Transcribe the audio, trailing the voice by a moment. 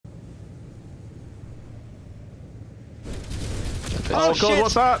Oh god,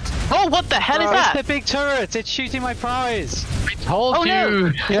 what's that? Oh, what the hell is that? It's the big turret. It's shooting my prize. I told you.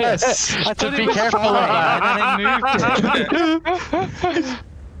 No. Yes. I to thought be it was careful. flying, and then it moved it.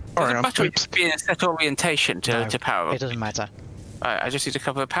 The battery should be in a set orientation to power. It doesn't matter. Right, I just need a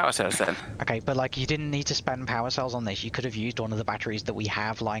couple of power cells then. Okay, but like you didn't need to spend power cells on this. You could have used one of the batteries that we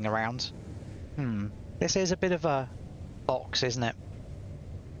have lying around. This is a bit of a box, isn't it?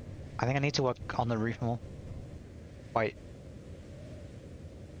 I think I need to work on the roof more. Wait.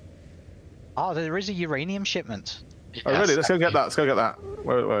 Oh, there is a uranium shipment. Yes. Oh really? Let's go get that. Let's go get that.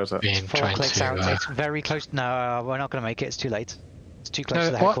 Where is it? Been 4 trying clicks to, out. It's very close. No, we're not going to make it. It's too late. It's too close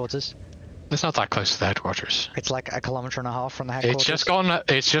to the headquarters. It's not that close to the headquarters. It's like 1.5 kilometers from the headquarters.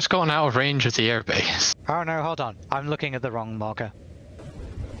 It's just gone out of range of the airbase. Oh no, hold on. I'm looking at the wrong marker.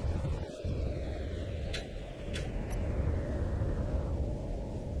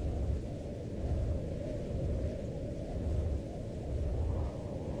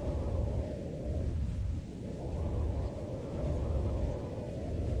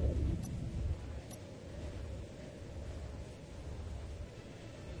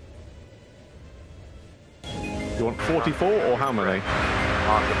 You want 44 or how many?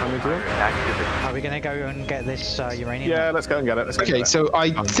 How many do you want? Are we going to go and get this uranium? Yeah, let's go and get it. Let's go Okay, get it. so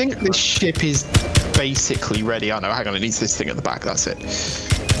I think this ship is basically ready. Oh no, hang on, it needs this thing at the back. That's it.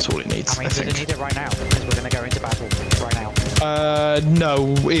 That's all it needs. I mean, does it need it right now? Because we're going to go into battle right now.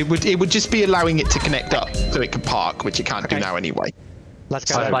 No, it would just be allowing it to connect up so it can park, which it can't do now anyway.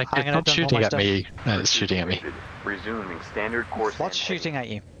 Let's go. Like, I'm it's gonna not dump all shooting my at stuff. me. No, it's shooting at me. Resuming standard course. What's shooting at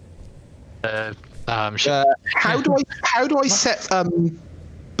you? How do I set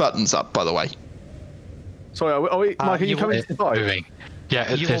buttons up? By the way. Sorry, are we Mike, are you coming to the side? Moving. Yeah,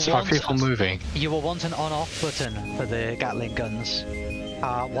 it's our people moving. You will want an on-off button for the Gatling guns.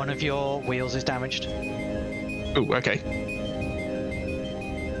 One of your wheels is damaged. Oh, okay.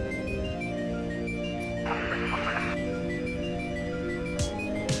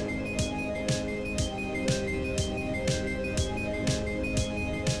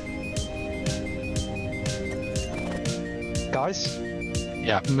 Guys?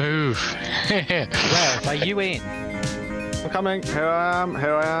 Yeah, move. Where? Are you in? I'm coming. Here I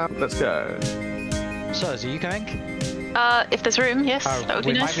am. Let's go. Sirs, are you coming? If there's room, yes. That would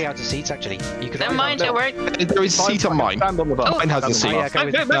be we nice. might be out of seats actually. You could. Never mind, don't worry. There is a seat on mine. Stand on the bus. Mine has a Oh seat. yeah,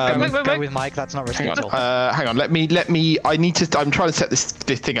 go with Mike. That's not risky Hang at all. on. Hang on. Let me. I need to. I'm trying to set this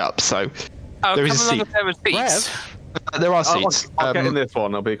thing up. So there is a seat. There are seats. I'll get in this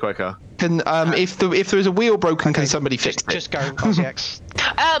one. I'll be quicker. Can if there is a wheel broken, can somebody fix it? Just go, RCX.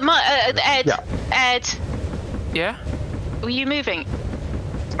 Ed. Yeah. Ed. Yeah? Were you moving?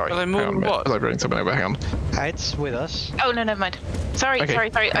 Sorry. Well, then hang on a minute. what? Was I bringing something over? Hang on. Ed's with us. Oh no, never mind. Sorry, Okay, sorry.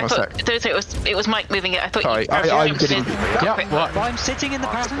 hang I on a thought it was Mike moving it. I thought Sorry, you. I'm getting. Yeah, what? Well, I'm sitting in the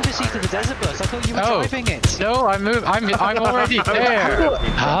passenger seat of the desert bus. I thought you were driving it. No, I'm already there.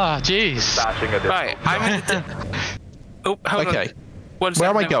 Ah, jeez. Right, I'm in the... Oh, hold on. Okay. One Where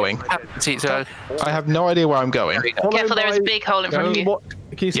am I second, going? Seat, so... I have no idea where I'm going. Careful, there is a big hole in front of you.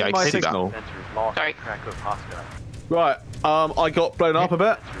 Can you see Yeah, I my can see that. signal? Sorry. Right. I got blown up a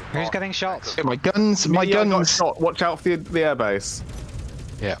bit. Who's getting shot? My guns. My Yeah, I got guns. shot. Watch out for the airbase.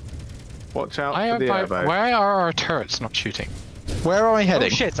 Yeah. Watch out Why for the airbase. are our turrets not shooting? Where am I Oh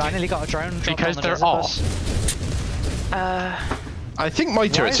heading? shit! I nearly got a drone. dropped Because on the they're desert off. bus. I think my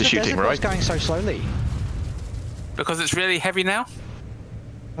turrets are shooting, Why right? is the desert bus going so slowly? Because it's really heavy now?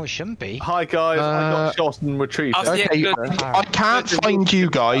 Well, it shouldn't be. Hi guys, I got shot and retrieved. Oh, yeah, Okay, good. I can't find you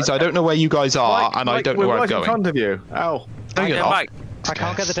guys. I don't know where you guys are, and I don't know we're where I'm right in going. front of you. Ow. Don't get Yeah, off. Mike. I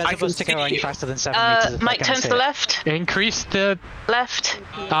can't get the I desert can bus to go see any you. faster than 7 meters. if I Mike, can turn to see the it. left. Increase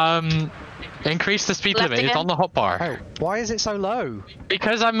the speed Left limit. It's again. on the hotbar. Oh, why is it so low?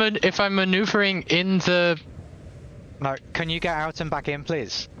 Because if I'm maneuvering in the. No, can you get out and back in,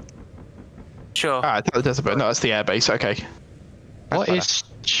 please? Sure. Ah, that's a bit. No, that's the airbase. Okay. What better. is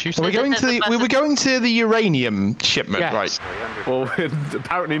shooting? We're going to the. We were going to the uranium shipment, Yes. right? Well,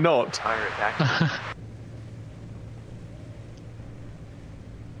 apparently not.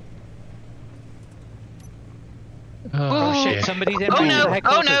 Oh shit! Somebody's in Oh no! the Oh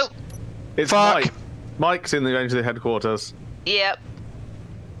headquarters. no! It's Fuck. Mike. Mike's in the range of the headquarters. Yep.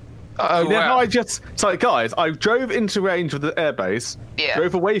 Oh, Now I just guys, I drove into range of the airbase, Yeah.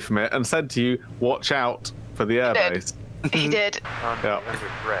 drove away from it, and said to you, "Watch out for the airbase." He did. Yeah.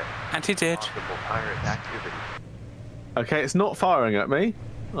 And he did. Okay, it's not firing at me.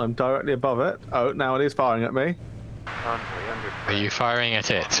 I'm directly above it. Oh, now it is firing at me. Are you firing at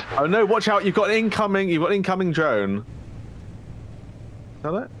it? Oh no! Watch out! You've got an incoming. You've got an incoming drone. Is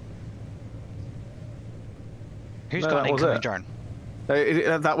that it? Who's No, got an that was incoming it. drone?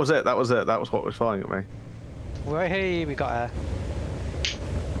 That was it. That was it. That was what was firing at me. Well, hey, we got a.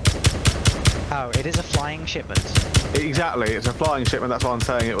 Oh, it is a flying shipment. Exactly, it's a flying shipment. That's why I'm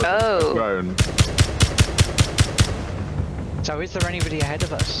saying it was Oh. a drone. So, is there anybody ahead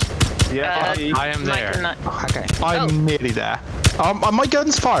of us? Yeah, I am Mike there. and I- Okay. I'm nearly there. Are my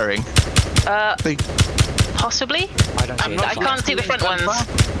guns firing? They- Possibly. I don't see it. I can't see the front ones.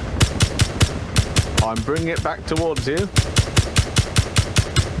 I'm bringing it back towards you.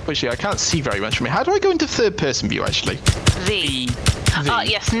 Actually, I can't see very much from here. How do I go into third-person view, actually? V.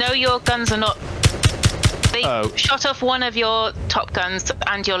 Yes. No, your guns are not. They shot off one of your top guns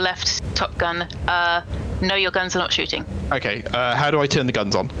and your left top gun. No, your guns are not shooting. Okay, how do I turn the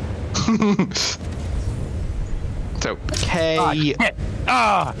guns on? So, K...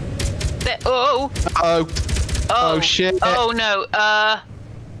 Oh. Oh, shit. Oh no.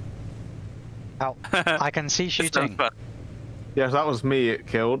 Oh, I can see shooting. Yes, that was me it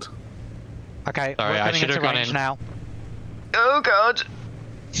killed. Okay, Sorry, we're I coming should into have gone range in. now. Oh god.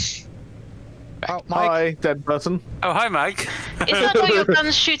 Oh, Mike, Hi, dead person. Oh, hi, Mike. Is that not your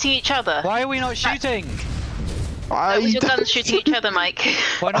guns shooting each other? why are we not shooting? That was your guns shooting each other, Mike.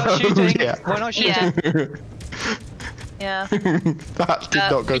 We're not shooting. yeah. We're not shooting. Yeah. That did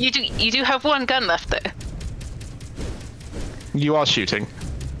not go... You do have one gun left though. You are shooting.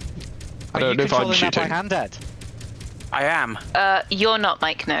 I Are don't you know if I'm controlling that by shooting. hand, Ed? I am. You're not,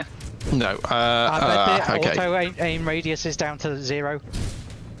 Mike. No. No, I bet the okay. auto aim radius is down to 0.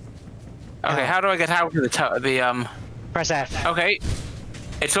 Okay, how do I get out of the Press F. Okay.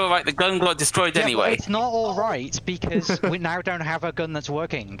 It's all right. The gun got destroyed Yeah, but anyway. it's not all right because we now don't have a gun that's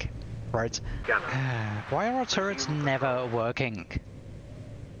working. Right. Why are our turrets never working?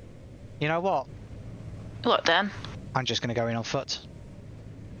 You know what? What, Dan? I'm just gonna go in on foot.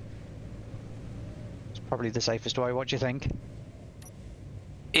 It's probably the safest way. What do you think?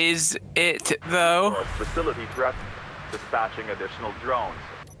 Is it though? Facility threat. Dispatching additional drones.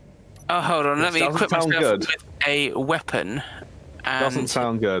 Oh, hold on. Let me Doesn't equip sound myself good. with a weapon. And Doesn't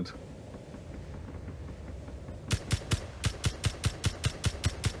sound good.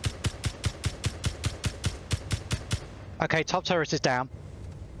 Okay, top turret is down.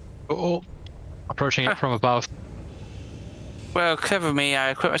 Oh, approaching it from above. Well, clever me. I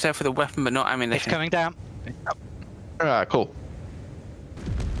equipped myself with a weapon, but not It's ammunition. coming down. Cool.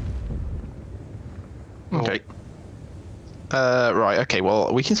 Okay. Right, okay,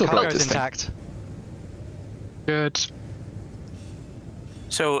 well, we can still block Cargo's this thing. intact. Good.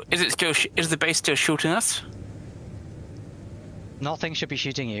 So, is it still? Is the base still shooting us? Nothing should be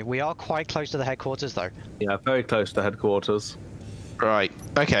shooting you. We are quite close to the headquarters, though. Yeah, very close to headquarters. Right,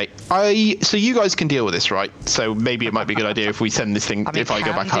 okay. So you guys can deal with this, right? So maybe it might be a good idea if we send this thing, I mean, if I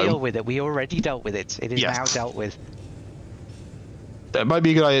go back deal home. with it. We already dealt with it. It is Yes. now dealt with. It might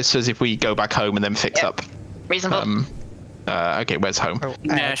be a good idea as if we go back home and then fix Yep. up. Reasonable. Okay, where's home? Oh,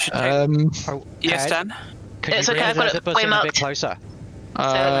 Yeah, Ed, should oh, yes, Ed, Dan. could It's you okay, bring I've got the it button way a bit marked. closer?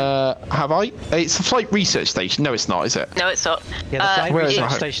 Have I? It's the flight research station. No, it's not, is it? No, it's not. Yeah, the flight where is research my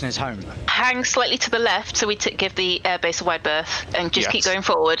home? station is home. Hang slightly to the left, so we give the airbase a wide berth, and just keep Yes. going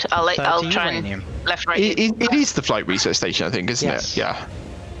forward. I'll 30 try uranium. and left, right. It is the flight research station, I think, isn't Yes. it? Yeah.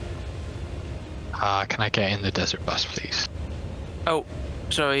 Can I get in the desert bus, please? Oh,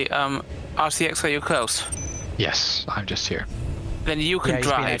 sorry. RCX, are you close? Yes, I'm just here. Then you can Yeah, he's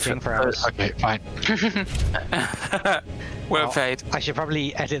been drive. edging for hours. Okay, fine. Well Oh, played. I should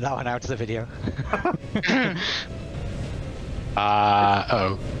probably edit that one out of the video.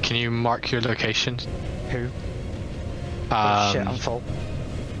 Oh, can you mark your location? Who? Oh, shit, I'm Um, full.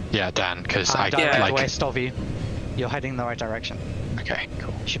 yeah, Dan, because I direct like. west of you. You're heading in the right direction. Okay,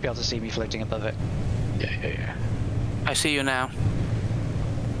 cool. You should be able to see me floating above it. Yeah. I see you now.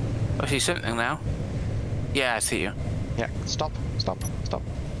 I see something now. Yeah, I see you. Yeah, stop.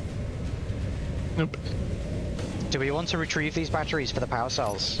 Nope. Do we want to retrieve these batteries for the power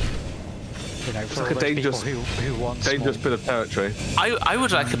cells? You know, for like all a those dangerous- people who want Dangerous small- bit of territory. I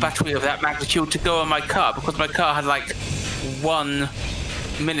would like a battery of that magnitude to go on my car because my car had like 1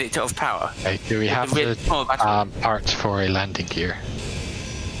 minute of power. Okay, do we have really the small battery. parts for a landing gear?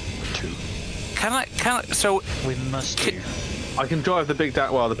 2. Can I? So We must do. I can drive the Big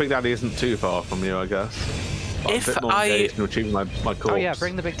Daddy. Well, the Big Daddy isn't too far from you, I guess. But If I'm a bit more I- engaged in retrieving my corpse. Oh yeah,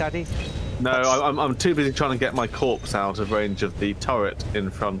 bring the Big Daddy. No, I'm too busy trying to get my corpse out of range of the turret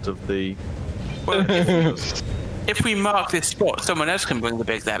in front of the. well, if we mark this spot, someone else can bring the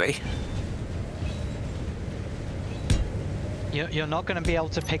Big Daddy. You're not going to be able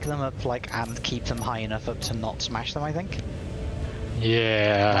to pick them up and keep them high enough up to not smash them. I think.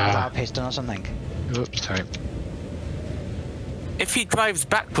 Yeah. Without a piston or something. Oops, sorry. If he drives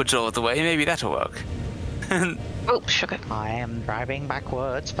backwards all the way, maybe that'll work. Oh, sugar. I am driving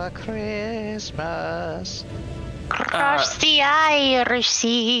backwards for Christmas. Across the Irish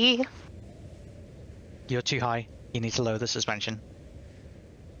Sea. You're too high. You need to lower the suspension.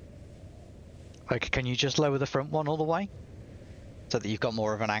 Like, can you just lower the front one all the way? So that you've got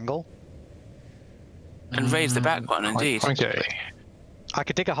more of an angle? And raise the back one, indeed. Okay. I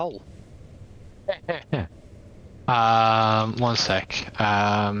could dig a hole. 1 sec.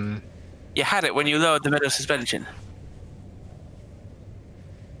 You had it when you lowered the middle suspension.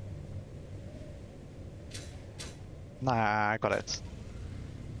 Nah, I got it.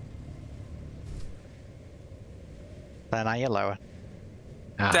 Then now you're lower.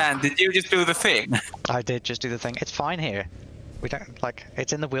 Dan, did you just do the thing? I did just do the thing. It's fine here. We don't, like,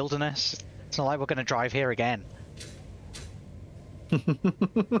 it's in the wilderness. It's not like we're going to drive here again.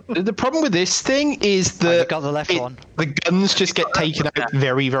 The problem with this thing is that you got the left one. The guns just get taken out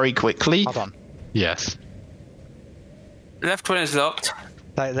very, very quickly. Hold on. Yes. Left one is locked.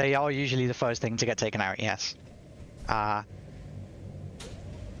 They are usually the first thing to get taken out, yes.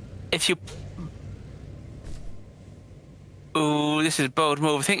 If you... Ooh, this is a bold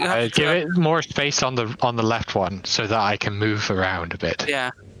move. I think you have to give it more space on the left one so that I can move around a bit.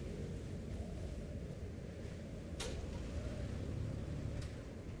 Yeah.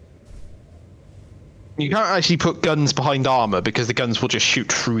 You can't actually put guns behind armor because the guns will just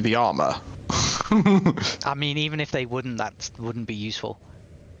shoot through the armor. I mean, even if they wouldn't, that wouldn't be useful.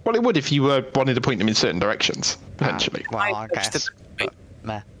 Well, it would if you wanted to point them in certain directions, potentially. Well, I guess.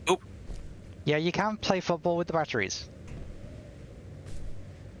 Meh. Oh. Yeah, you can play football with the batteries.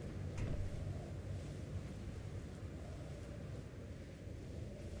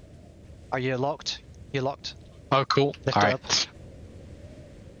 Are you locked? You're locked. Oh, cool. Lift All it right. up.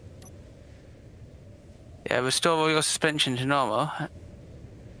 Yeah, restore all your suspension to normal.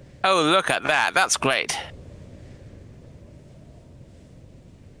 Oh, look at that. That's great.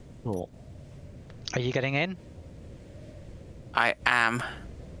 Cool. Are you getting in? I am.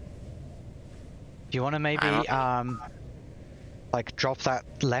 Do you want to maybe like drop that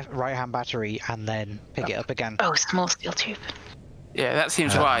right-hand battery and then pick it up again? Oh, small steel tube. Yeah, that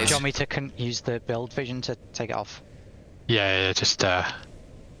seems Do wise. you want me to use the build vision to take it off? Yeah, just yeah,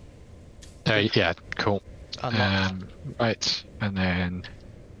 cool. Unlock. Right, and then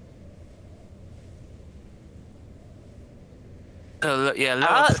Oh, look, yeah,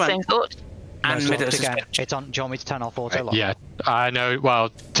 lower Same front thought. and No, it's middle locked again. suspension. It's on. Do you want me to turn off auto lock? yeah, I know. Well,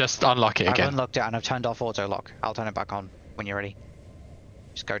 just unlock it I've again. unlocked it and I've turned off auto lock. I'll turn it back on when you're ready.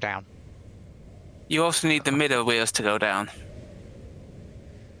 Just go down. You also need the middle wheels to go down.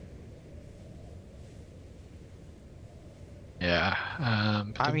 Yeah.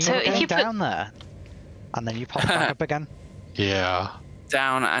 I mean, So you're if getting you put- down there, and then you pop it back up again. Yeah.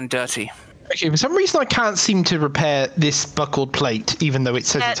 Down and dirty. Okay, for some reason I can't seem to repair this buckled plate, even though it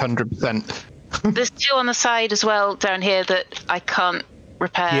says it's 100%. There's two on the side as well down here that I can't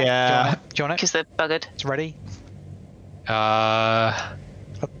repair. Yeah. Do you want it? Because they're buggered. It's ready. I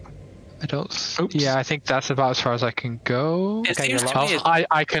don't. Oops. Yeah, I think that's about as far as I can go. It Okay, seems you're to me locked.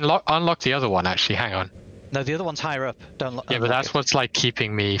 I can unlock the other one actually. Hang on. No, the other one's higher up. Don't. Yeah, but that's what's like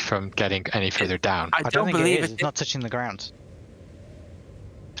keeping me from getting any further down. I I don't don't think believe it is. it. It's not touching the ground.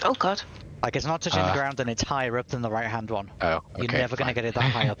 Oh god. Like it's not touching the ground, and it's higher up than the right-hand one. Oh, okay. You're never gonna get it that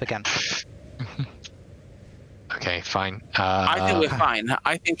high up again. Okay, fine. I think we're fine.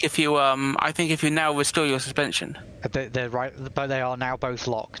 I think if you now restore your suspension. They're right, but they are now both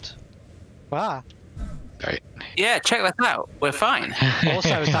locked. Ah. Right. Yeah, check that out. We're fine.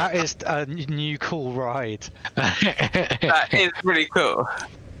 Also, that is a new cool ride. That is really cool.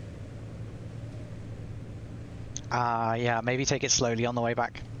 Yeah, maybe take it slowly on the way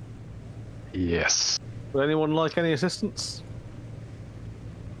back. Yes. Would anyone like any assistance?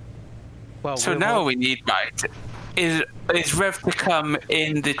 Well, So we're now more- we need is Rev to come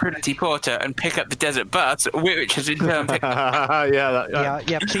in the Trinity Porter and pick up the desert bus, which is in turn picked up.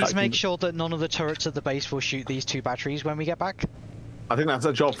 Yeah, please that make can- sure that none of the turrets at the base will shoot these two batteries when we get back. I think that's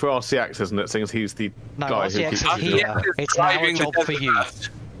a job for RCX, isn't it? Since he's the No, guy who RCX keeps is shooting here. them. It's now a Driving the job for desert you. bus.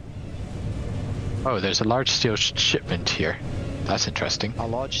 Oh, there's a large steel shipment here. That's interesting. A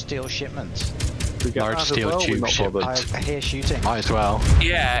large steel shipment. We get Large that as steel well, we're tube not ship. bothered. I hear shooting. Might as well.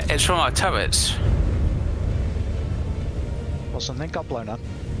 Yeah, it's from our turrets. Well, something got blown up.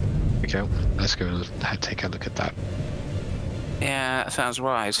 Okay, let's go take a look at that. Yeah, that sounds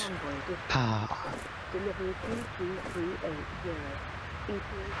wise.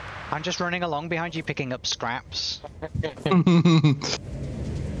 I'm just running along behind you, picking up scraps.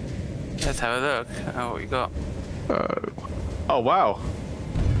 Let's have a look at what we got. Oh wow.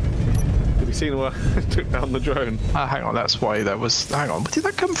 Have you seen where I took down the drone? Hang on, that's why there was. Hang on, did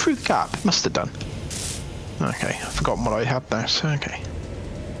that come through the gap? It must have done. Okay, I've forgotten what I had there. So okay.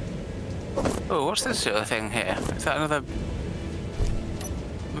 Oh, what's this other thing here? Is that another?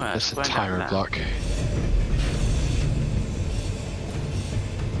 No, It's a tire block.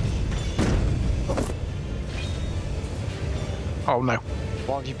 Oh no.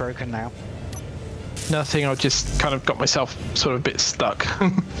 What have you broken now? Nothing, I just kind of got myself sort of a bit stuck.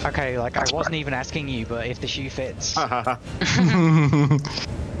 Okay, like I wasn't even asking you, but if the shoe fits.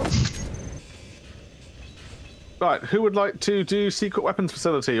 Right, who would like to do secret weapons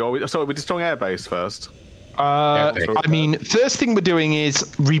facility, or we're destroying airbase first? I mean, first thing we're doing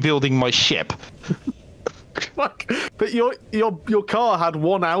is rebuilding my ship. But your car had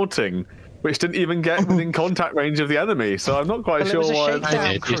one outing, which didn't even get within contact range of the enemy, so I'm not quite sure why.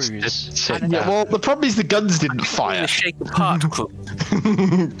 Yeah, well, the problem is the guns didn't fire. Shake apart.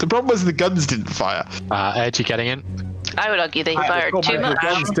 The problem was the guns didn't fire. Ed, you getting in? I would argue they fired too much. The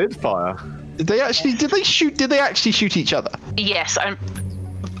guns did fire. Did they actually? Did they actually shoot each other? Yes, I'm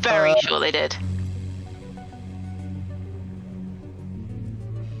very sure they did.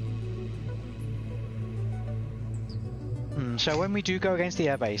 So when we do go against the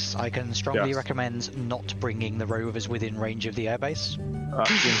airbase, I can strongly Yes. recommend not bringing the rovers within range of the airbase. That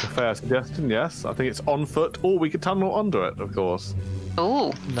seems a fair suggestion, yes. I think it's on foot, or we could tunnel under it, of course.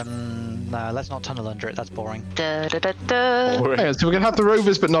 Ooh. No, let's not tunnel under it, that's boring. Da, da, da, da. Yeah, so we're gonna have the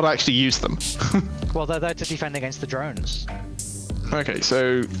rovers, but not actually use them. Well, they're there to defend against the drones. Okay,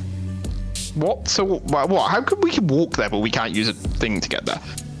 so what? So what? How come we can walk there, but we can't use a thing to get there?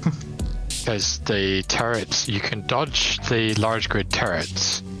 Because the turrets, you can dodge the large grid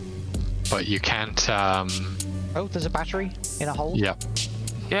turrets, but you can't. Oh, there's a battery in a hole. Yeah.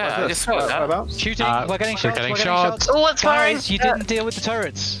 Yeah, I just saw that. Shooting! We're getting we're shots! getting We're getting shots. shots! Oh, what's firing? Guys, you didn't deal with the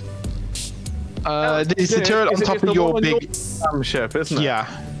turrets. Is the turret on top of your big ship, isn't it? Yeah.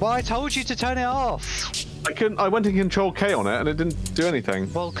 Well, I told you to turn it off. I went in Control K on it, and it didn't do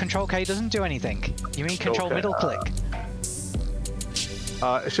anything. Well, Control K doesn't do anything. You mean Control Okay, middle click?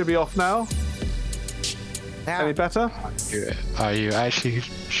 It should be off now. Now, Any better? Are you actually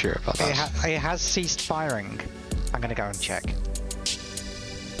sure about that? it has ceased firing. I'm gonna go and check.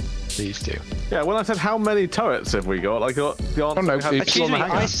 Please do. Yeah, when I said how many turrets have we got, I got the answer. no, we had it's- two on Excuse me, the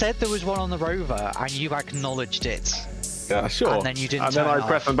hangar. I said there was one on the rover, and you acknowledged it. Yeah, sure. And then you didn't And then turn I it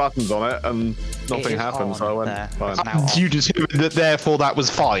pressed off. the buttons on it, and nothing is happened. on So I went, there. fine. It's now off. You determined that therefore that was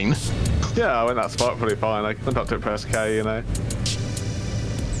fine. Yeah, I went that's pretty fine. I went up to press K, you know.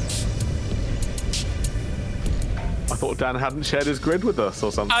 I thought Dan hadn't shared his grid with us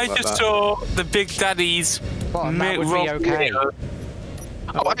or something I like just that. saw the Big Daddy's. Well, that would be okay.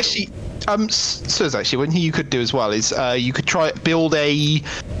 Oh, actually, so actually, one thing you could do as well is you could try build a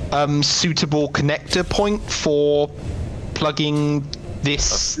suitable connector point for plugging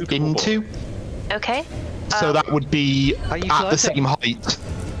this into. Okay. So that would be Are you at the flirting? same height.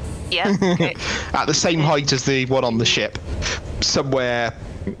 Yeah. Okay. At the same height as the one on the ship. Somewhere.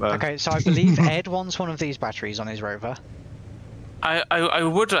 Okay, so I believe Ed wants one of these batteries on his rover. I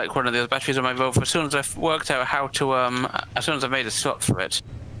would like one of those batteries on my rover as soon as I've worked out how to as soon as I've made a slot for it.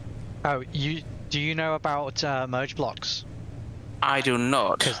 Oh, do you know about merge blocks? I do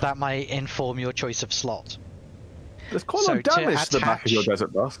not. Because that might inform your choice of slot. There's quite a So lot of damage to the back of your attach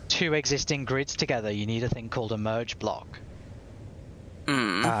desert bus. two existing grids together, you need a thing called a merge block.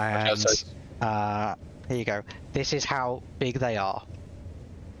 Hmm. And here you go. This is how big they are.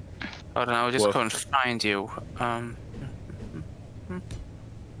 Hold on, I'll just Woof. go and find you. I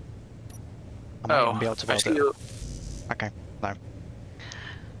might even be able to build actually, it. Okay, no.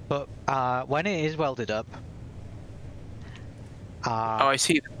 But when it is welded up, oh, I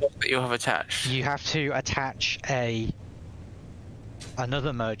see the block that you have attached. you have to attach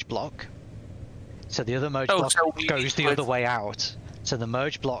another merge block. So the other merge Oh, block so we goes need the to- other way out. So the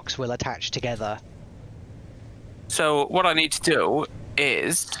merge blocks will attach together. So what I need to do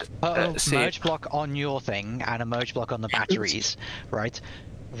is see. Merge block on your thing and a merge block on the batteries, right?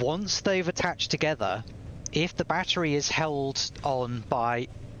 Once they've attached together, if the battery is held on by...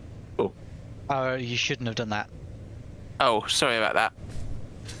 Oh. You shouldn't have done that. Oh, sorry about that.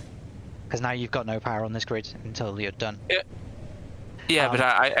 Because now you've got no power on this grid until you're done. Yeah, but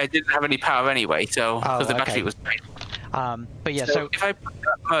I didn't have any power anyway, so because the battery okay. was. But yeah, So if I put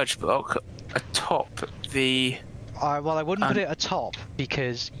that merge block atop the. well, I wouldn't put it atop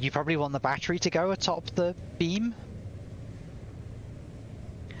because you probably want the battery to go atop the beam.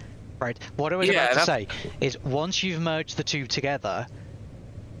 Right. What I was about to say is once you've merged the two together,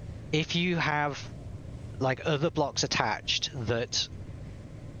 if you have like other blocks attached that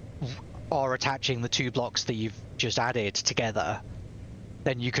are attaching the 2 blocks that you've just added together,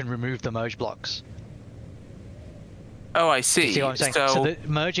 then you can remove the merge blocks. Oh, I see. You see what I'm saying? So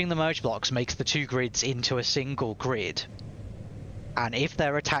Merging the merge blocks makes the 2 grids into a single grid, and if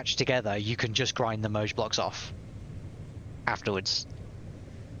they're attached together, you can just grind the merge blocks off afterwards.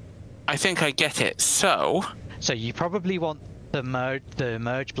 I think I get it. So you probably want the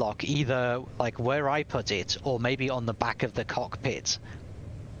merge block either like where I put it, or maybe on the back of the cockpit.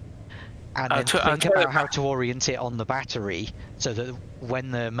 And then think about how to orient it on the battery, so that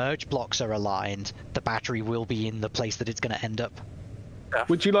when the merge blocks are aligned, the battery will be in the place that it's going to end up.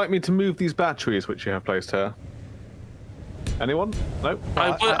 Would you like me to move these batteries which you have placed here? Anyone? No?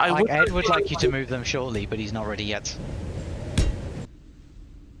 Ed would like you to move them shortly, but he's not ready yet.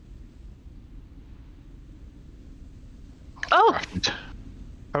 Oh.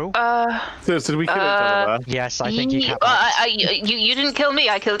 Oh. So did we kill each other there? Yes, I think you can. You didn't kill me.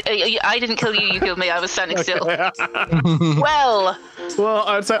 I didn't kill you. You killed me. I was standing still. Well,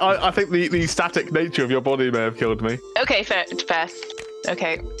 I'd say I think the static nature of your body may have killed me. okay, fair.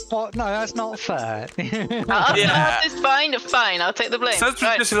 Okay. What? No, that's not fair. It's fine. I'll take the blame. So that's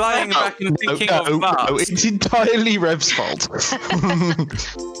Right. just lying back and thinking of Mars. No, it's entirely Rev's fault.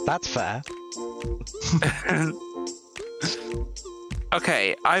 That's fair.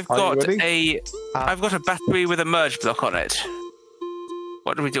 Okay, I've got a battery with a merge block on it.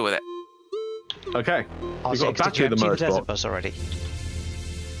 What do we do with it? Okay. Oh, You've got a battery with a merge block. Bus already.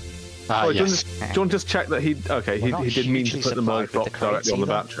 Yes. Do you want to just check that he did mean to put the merge block directly on the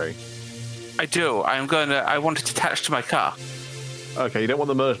battery? I do. I want it attached to my car. Okay, you don't want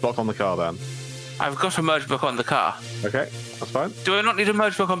the merge block on the car then? I've got a merge block on the car. Okay, that's fine. Do I not need a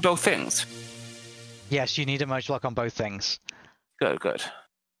merge block on both things? Yes, you need a merge block on both things. Good.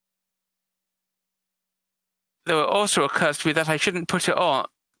 There also occurs to me that I shouldn't put it on.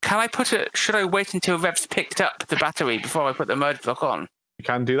 Should I wait until Rev's picked up the battery before I put the merge block on? You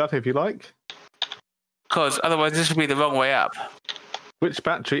can do that if you like. Because otherwise this would be the wrong way up. Which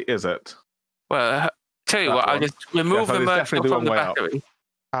battery is it? Well, tell you what, I'll just remove the merge block from the battery.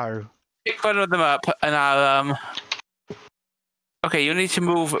 Oh. Pick one of them up, and I'll Okay, you need to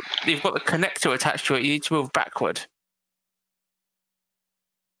move. You've got the connector attached to it. You need to move backward.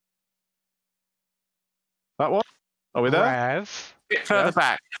 That one? Are we there? Rev, A bit further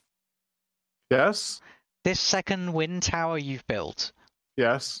back. Yes. this second wind tower you've built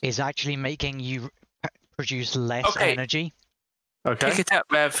Yes. is actually making you produce less energy. Okay. Pick it up,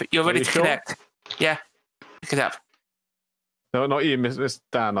 Rev. You're ready to sure? connect. Yeah. Pick it up. No, not you, Miss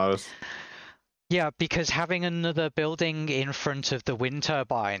Dan. I was. Yeah, because having another building in front of the wind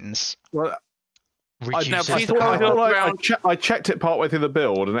turbines Well, reduces please the hold power. on. I checked it partway through the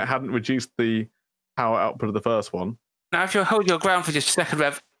build, and it hadn't reduced the power output of the first one. Now, if you'll hold your ground for just a second,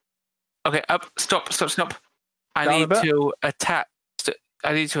 Rev. Okay, up. Stop. I Down a need bit. to attach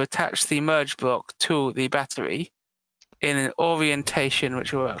the merge block to the battery in an orientation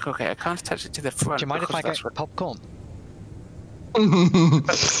which will work. Okay, I can't attach it to the front. Do you mind if because I that's get popcorn?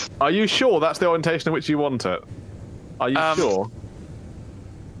 Are you sure that's the orientation in which you want it? Are you sure? You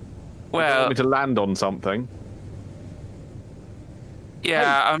well, want me to land on something?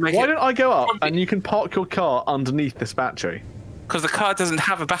 yeah, I'm making Why don't I go up and you can park your car underneath this battery? because the car doesn't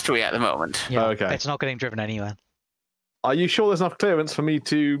have a battery at the moment. Yeah, okay. It's not getting driven anywhere. Are you sure there's enough clearance for me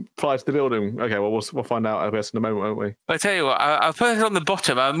to fly to the building? Okay, well, we'll find out, I guess, in a moment, won't we? I tell you what, I'll put it on the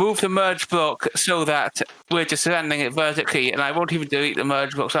bottom. I'll move the merge block so that we're just landing it vertically, and I won't even delete the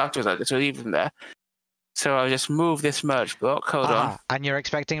merge blocks afterwards. I'll just leave them there. So I'll just move this merge block. Hold on. And you're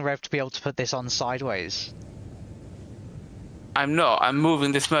expecting Rev to be able to put this on sideways? I'm not. I'm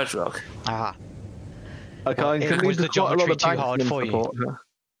moving this merge block. Ah. Okay, Well, I can was need the quite a lot geometry of too hard banksman for you? support here.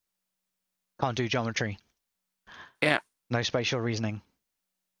 Can't do geometry. Yeah. No spatial reasoning.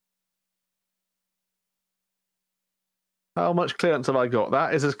 How much clearance have I got?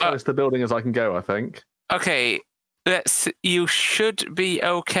 That is as close to the building as I can go, I think. Okay. You should be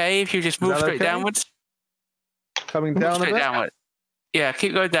okay if you just move that straight okay? downwards. Coming Move down a straight bit? downward. Yeah,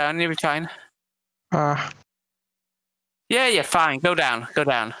 keep going down. You'll be fine. Yeah, fine. Go down. Back Go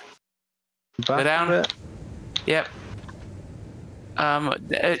down. a bit. Yep.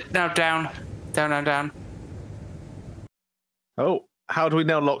 Now down. Down. Oh, how do we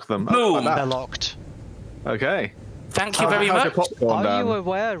now lock them? Boom. Oh, like They're that. locked. Okay. Thank you How's very your much. popcorn Are down? you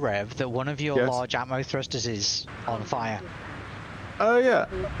aware, Rev, that one of your Yes. large atmo thrusters is on fire? Oh yeah.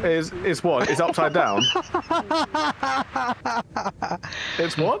 Is what? It's upside down.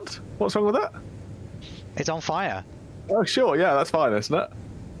 It's what? What's wrong with that? It's on fire. Oh sure, yeah, that's fine, isn't it?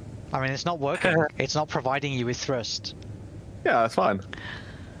 I mean, it's not working. It's not providing you with thrust. Yeah, that's fine.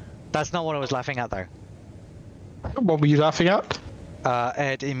 That's not what I was laughing at, though. What were you laughing at?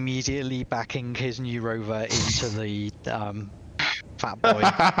 Ed immediately backing his new rover into the fat boy.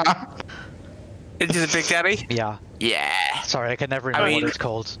 Into the Big Daddy? Yeah. Yeah. Sorry, I can never remember what it's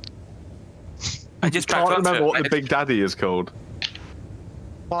called. I just Can't backed onto remember it. what the Big Daddy is called.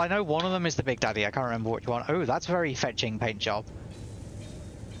 Well, I know one of them is the Big Daddy. I can't remember which one. Oh, that's a very fetching paint job.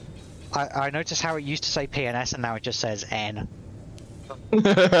 I noticed how it used to say PNS and now it just says N.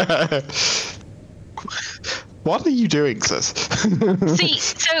 What are you doing, sis? See,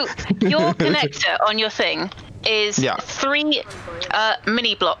 so your connector on your thing is 3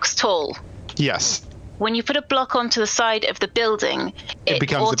 mini blocks tall. Yes. When you put a block onto the side of the building, It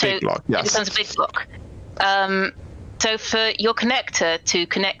becomes a big block, yes. It becomes a big block. So for your connector to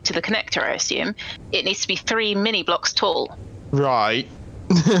connect to the connector, I assume, it needs to be 3 mini blocks tall. Right.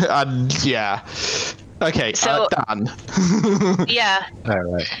 And yeah. Okay, So- Dan. Yeah,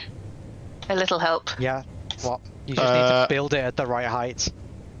 Alright. a little help. Yeah. What? You just need to build it at the right height.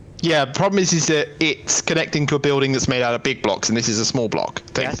 Yeah, the problem is that it's connecting to a building that's made out of big blocks, and this is a small block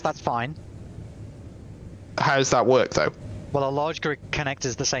thing. Yes, that's fine. How does that work, though? Well, a large grid connector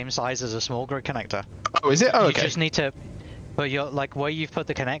is the same size as a small grid connector. Oh, is it? Oh, You okay. just need to, but you're like where you've put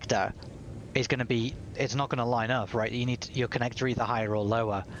the connector is going to be. It's not going to line up, right? You need your connector either higher or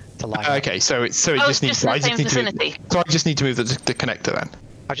lower to line up. Okay, so it Oh, just needs. just in the I just same need to vicinity. move, so I just need to move the connector then.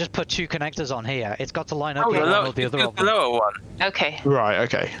 I just put 2 connectors on here. It's got to line up Oh, with the, one or the other of them. lower one. Okay, Right.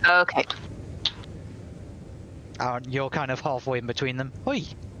 Okay. okay. You're kind of halfway in between them. Oi,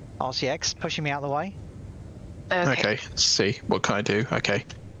 RCX pushing me out of the way. Okay. Let's see. What can I do? Okay.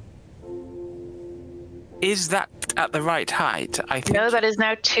 Is that at the right height? I think. No, that is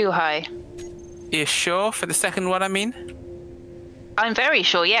now too high. You're sure for the second one, I mean? I'm very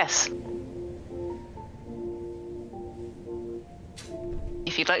sure, yes.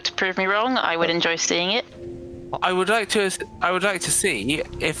 If you'd like to prove me wrong, I would enjoy seeing it. I would like to see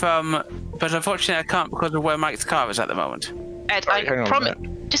if but unfortunately I can't because of where Mike's car is at the moment. Ed, Right, hang I on a promise.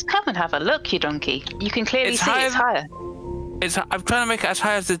 Just come and have a look, you donkey. You can clearly It's see higher it's higher. I'm trying to make it as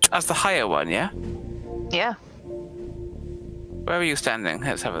high as the higher one, yeah? Yeah, Where are you standing?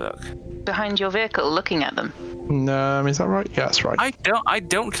 Let's have a look. behind your vehicle, looking at them. No, is that right? Yeah, that's right. I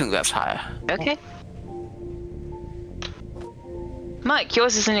don't think that's higher. Okay. Mike,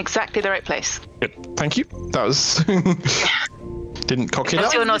 yours is in exactly the right place. Good. Thank you. That was. Didn't cock it That's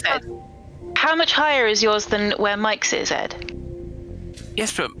up. your north, Ed. How much higher is yours than where Mike's is, Ed?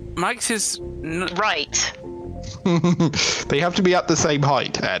 Yes, but Mike's is Right. They have to be at the same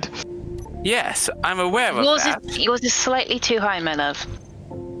height, Ed. yes, I'm aware of that. Yours is slightly too high, my love.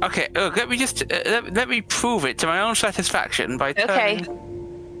 Okay, look, let me just let me prove it to my own satisfaction by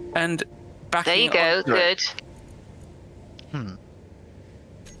turning and backing. There you go. onto it. Good.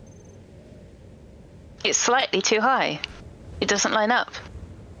 It's slightly too high. It doesn't line up.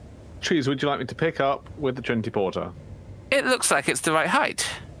 Trees, would you like me to pick up with the Trinity Porter? It looks like it's the right height.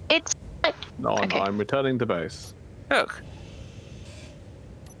 It's. No, Okay. I'm returning to base. Look,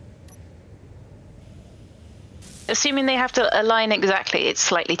 Assuming they have to align exactly, it's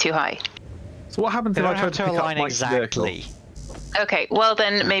slightly too high. So what happens They if I don't try have to to pick up align Mike's vehicle? exactly. Okay, well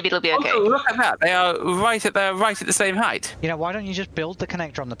then maybe it'll be okay. oh, look at that. They're right at the same height. You know, why don't you just build the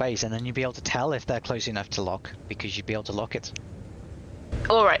connector on the base and then you'd be able to tell if they're close enough to lock because you'd be able to lock it.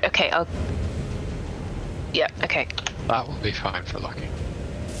 All right. Okay. I'll. Yeah. Okay. That will be fine for locking.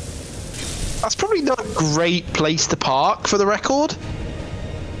 That's probably not a great place to park, for the record.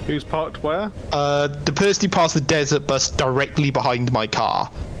 Who's parked where? The person who passed the desert bus directly behind my car,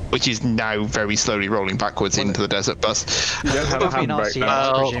 which is now very slowly rolling backwards into the desert bus. You don't have a Would be an handbrake RCX,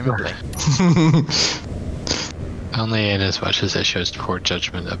 now. presumably. Only in as much as it shows poor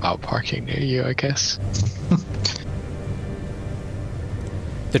judgment about parking near you, I guess.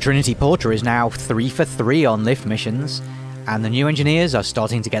 The Trinity Porter is now 3 for 3 on lift missions, and the new engineers are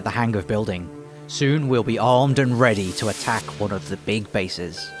starting to get the hang of building. Soon we'll be armed and ready to attack one of the big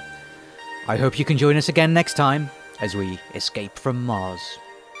bases. I hope you can join us again next time as we escape from Mars.